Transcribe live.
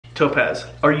Topaz,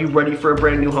 are you ready for a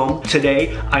brand new home?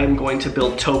 Today, I am going to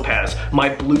build Topaz, my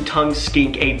blue-tongued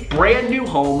skink, a brand new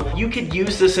home. You could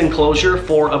use this enclosure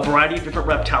for a variety of different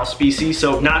reptile species,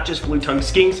 so not just blue-tongued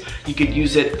skinks, you could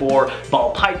use it for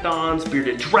ball pythons,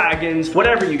 bearded dragons,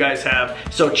 whatever you guys have.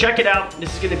 So check it out.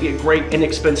 This is gonna be a great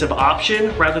inexpensive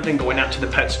option. Rather than going out to the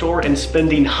pet store and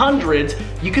spending hundreds,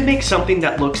 you can make something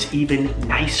that looks even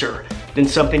nicer than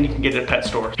something you can get at a pet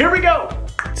store. Here we go!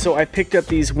 So I picked up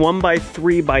these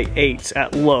 1x3x8s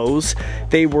at Lowe's.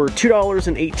 They were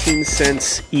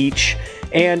 $2.18 each.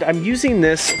 And I'm using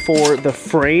this for the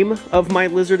frame of my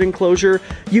lizard enclosure.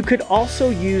 You could also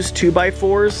use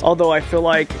 2x4s, although I feel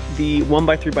like the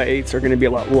 1x3x8s are gonna be a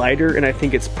lot lighter, and I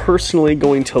think it's personally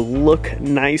going to look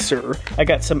nicer. I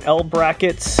got some L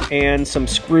brackets and some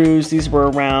screws. These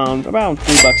were around $3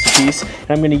 a piece. And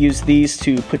I'm gonna use these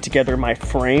to put together my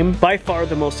frame. By far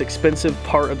the most expensive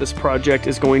part of this project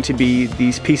is going to be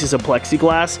these pieces of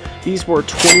plexiglass. These were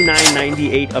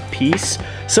 $29.98 a piece.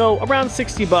 So around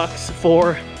 60 bucks for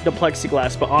the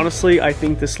plexiglass, but honestly, I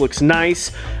think this looks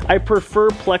nice. I prefer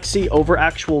plexi over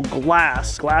actual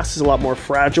glass. Glass is a lot more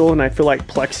fragile, and I feel like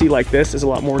plexi like this is a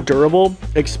lot more durable,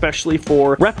 especially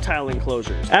for reptile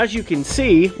enclosures. As you can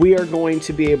see, we are going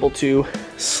to be able to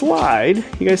slide,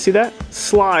 you guys see that?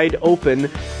 Slide open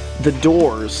the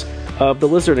doors of the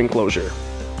lizard enclosure.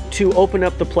 To open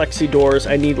up the plexi doors,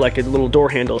 I need like a little door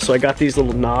handle. So I got these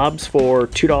little knobs for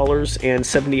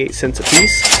 $2.78 a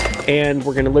piece. And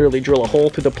we're gonna literally drill a hole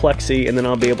through the plexi, and then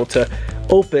I'll be able to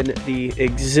open the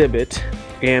exhibit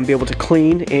and be able to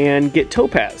clean and get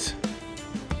Topaz.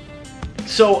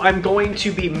 So I'm going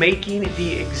to be making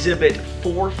the exhibit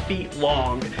 4 feet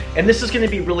long. And this is gonna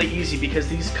be really easy because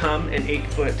these come in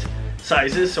 8-foot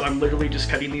sizes. So I'm literally just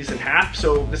cutting these in half.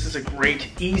 So this is a great,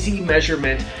 easy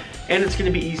measurement. And it's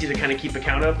gonna be easy to kind of keep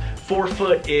account of. 4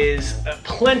 foot is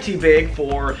plenty big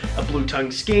for a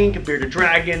blue-tongued skink, a bearded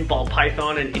dragon, ball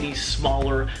python, and any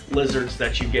smaller lizards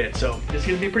that you get. So it's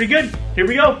gonna be pretty good. Here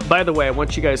we go. By the way, I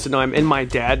want you guys to know I'm in my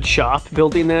dad's shop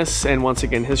building this, and once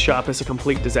again, his shop is a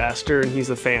complete disaster, and he's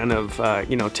a fan of,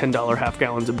 you know, $10 half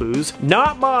gallons of booze.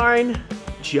 Not mine.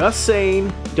 Just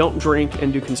saying, don't drink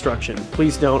and do construction.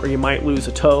 Please don't, or you might lose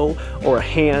a toe or a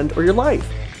hand or your life.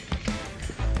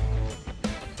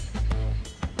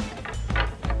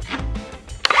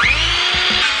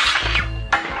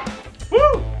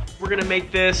 We're gonna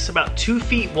make this about 2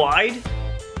 feet wide.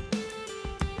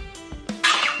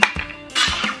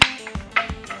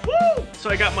 Woo! So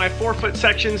I got my 4-foot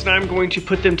sections, and I'm going to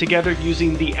put them together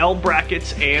using the L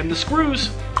brackets and the screws.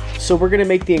 So we're gonna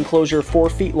make the enclosure 4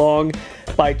 feet long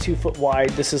by 2 foot wide.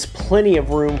 This is plenty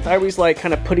of room. I always like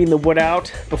kind of putting the wood out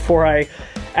before I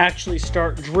actually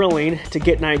start drilling to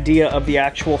get an idea of the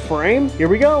actual frame. Here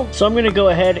we go. So I'm gonna go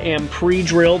ahead and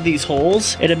pre-drill these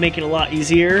holes. It'll make it a lot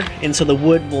easier, and so the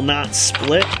wood will not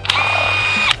split.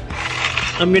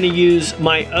 I'm gonna use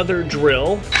my other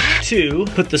drill to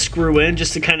put the screw in,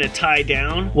 just to kind of tie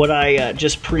down what I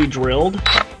just pre-drilled.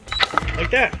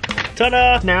 Like that.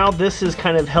 Ta-da! Now this is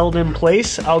kind of held in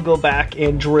place. I'll go back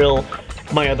and drill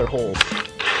my other holes.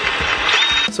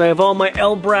 So I have all my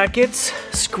L brackets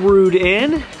screwed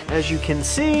in. As you can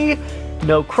see,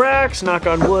 no cracks, knock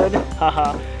on wood,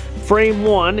 haha. Frame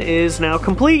 1 is now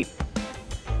complete.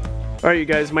 All right, you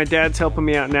guys, my dad's helping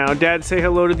me out now. Dad, say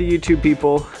hello to the YouTube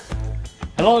people.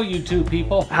 Hello, YouTube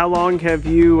people. How long have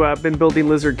you been building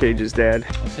lizard cages, Dad?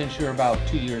 Since you're about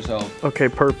 2 years old. Okay,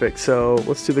 perfect. So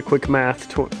let's do the quick math.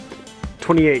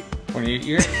 28. 28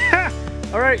 years?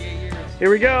 All right, here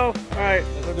we go. All right,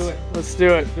 let's do it. Let's do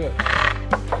it.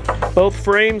 Both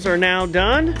frames are now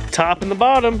done, top and the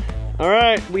bottom. All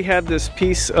right, we have this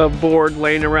piece of board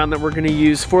laying around that we're gonna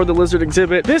use for the lizard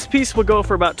exhibit. This piece will go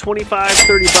for about 25,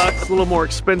 30 bucks, a little more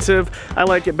expensive. I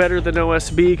like it better than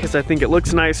OSB because I think it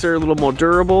looks nicer, a little more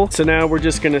durable. So now we're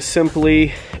just gonna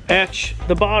simply etch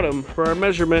the bottom for our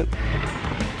measurement.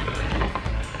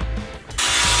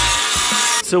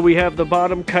 So we have the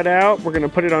bottom cut out. We're gonna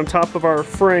put it on top of our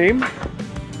frame.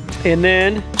 And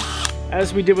then,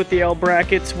 as we did with the L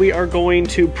brackets, we are going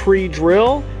to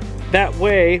pre-drill. That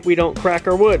way we don't crack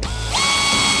our wood.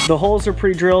 The holes are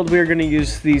pre-drilled. We are gonna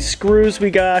use these screws we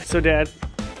got. So Dad,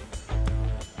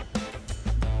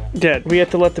 we have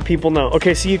to let the people know.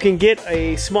 Okay, so you can get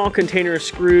a small container of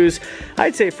screws,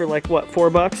 I'd say for like what, 4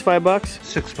 bucks, 5 bucks?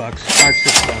 6 bucks, 5,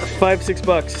 6 bucks. 5, 6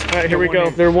 bucks. All right, here we go.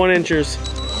 They're 1-inchers.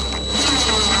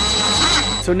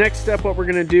 So next step, what we're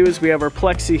gonna do is we have our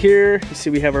plexi here. You see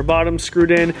we have our bottom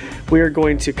screwed in. We are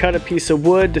going to cut a piece of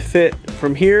wood to fit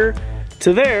from here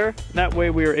to there. That way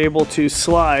we are able to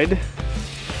slide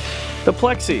the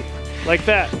plexi like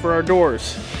that for our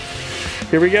doors.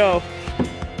 Here we go.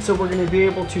 So we're gonna be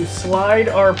able to slide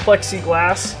our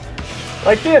plexiglass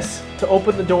like this to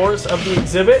open the doors of the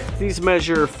exhibit. These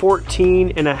measure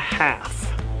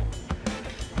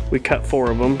 14.5. We cut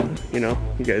 4 of them, you know,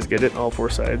 you guys get it, all 4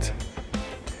 sides.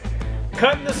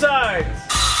 Cutting the sides.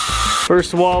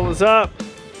 First wall is up.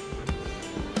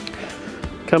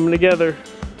 Coming together.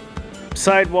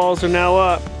 Side walls are now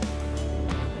up.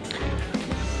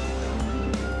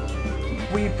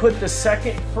 We put the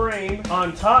second frame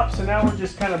on top, so now we're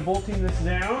just kind of bolting this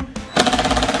down.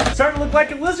 It's starting to look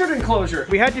like a lizard enclosure.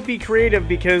 We had to be creative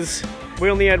because we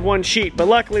only had 1 sheet, but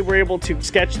luckily we're able to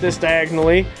sketch this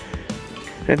diagonally.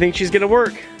 I think she's gonna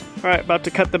work. All right, about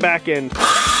to cut the back end.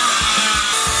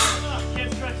 Oh,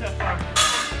 can't stretch that far.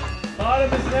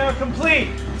 Bottom is now complete.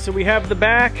 So we have the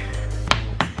back.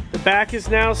 The back is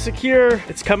now secure.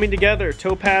 It's coming together.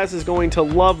 Topaz is going to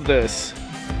love this.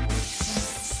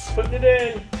 Putting it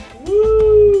in.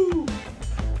 Woo!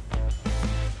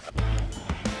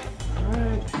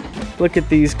 Alright. Look at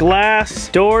these glass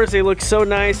doors. They look so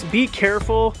nice. Be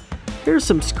careful. There's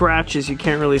some scratches you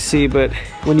can't really see, but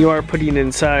when you are putting it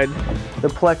inside the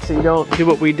plexi, don't do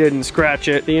what we did and scratch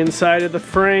it. The inside of the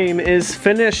frame is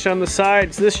finished on the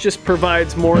sides. This just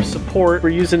provides more support. We're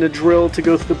using a drill to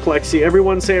go through the plexi.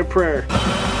 Everyone say a prayer.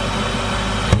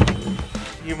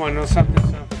 You want to know something,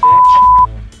 son of a bitch?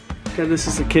 Okay, this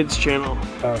is the kids channel.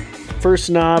 Oh. First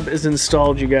knob is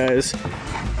installed, you guys.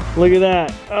 Look at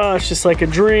that. Oh, it's just like a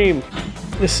dream.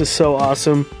 This is so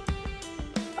awesome.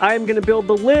 I'm gonna build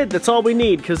the lid. That's all we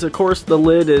need, because of course the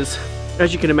lid is,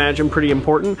 as you can imagine, pretty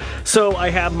important. So I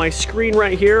have my screen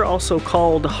right here, also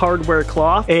called hardware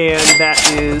cloth, and that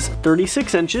is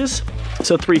 36 inches,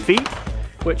 so 3 feet,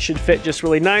 which should fit just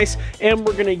really nice. And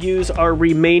we're gonna use our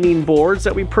remaining boards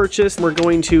that we purchased. We're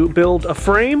going to build a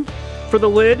frame for the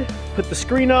lid, put the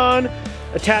screen on,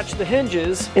 attach the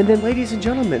hinges, and then, ladies and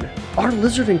gentlemen, our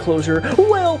lizard enclosure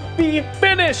will be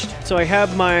finished. So I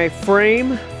have my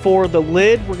frame for the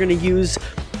lid. We're gonna use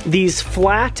these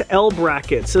flat L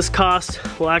brackets. This cost,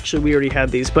 well, actually we already had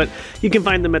these, but you can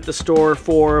find them at the store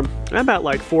for about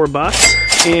like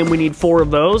 $4, and we need 4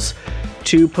 of those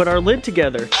to put our lid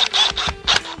together.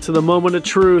 So the moment of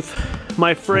truth,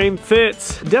 my frame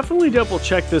fits. Definitely double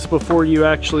check this before you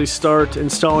actually start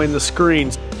installing the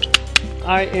screens.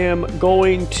 I am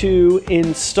going to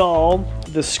install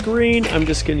the screen. I'm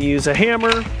just going to use a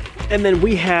hammer. And then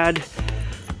we had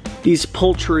these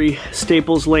poultry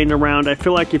staples laying around. I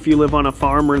feel like if you live on a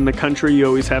farm or in the country, you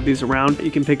always have these around.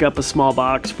 You can pick up a small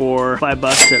box for $5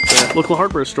 at the local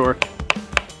hardware store.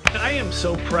 I am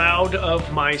so proud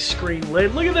of my screen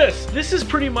lid. Look at this. This is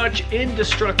pretty much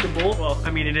indestructible. Well,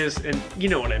 I mean it is, and you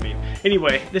know what I mean.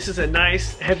 Anyway, this is a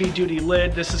nice heavy-duty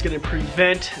lid. This is gonna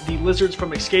prevent the lizards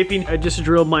from escaping. I just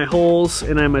drilled my holes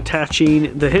and I'm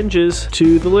attaching the hinges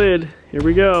to the lid. Here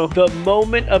we go. The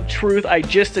moment of truth. I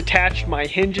just attached my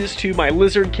hinges to my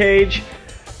lizard cage.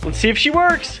 Let's see if she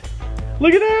works.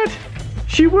 Look at that.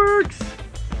 She works.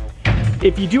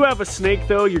 If you do have a snake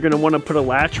though, you're gonna wanna put a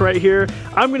latch right here.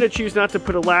 I'm gonna choose not to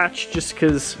put a latch just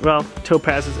because, well,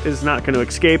 Topaz is not gonna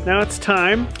escape. Now it's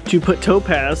time to put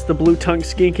Topaz, the blue-tongued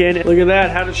skink, in. Look at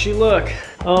that, how does she look?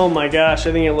 Oh my gosh,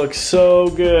 I think it looks so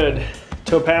good.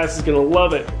 Topaz is gonna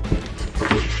love it.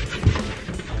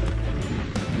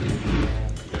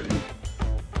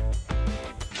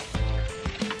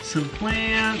 Some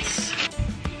plants,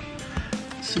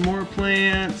 some more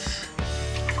plants.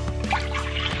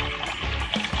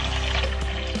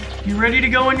 You ready to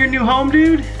go in your new home,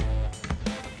 dude?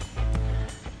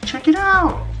 Check it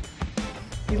out.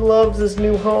 He loves his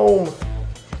new home.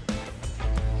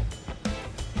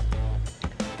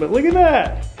 But look at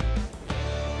that.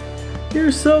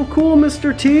 You're so cool,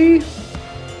 Mr. T.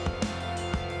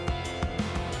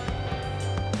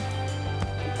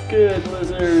 Good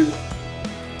lizard.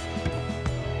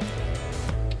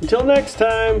 Until next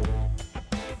time.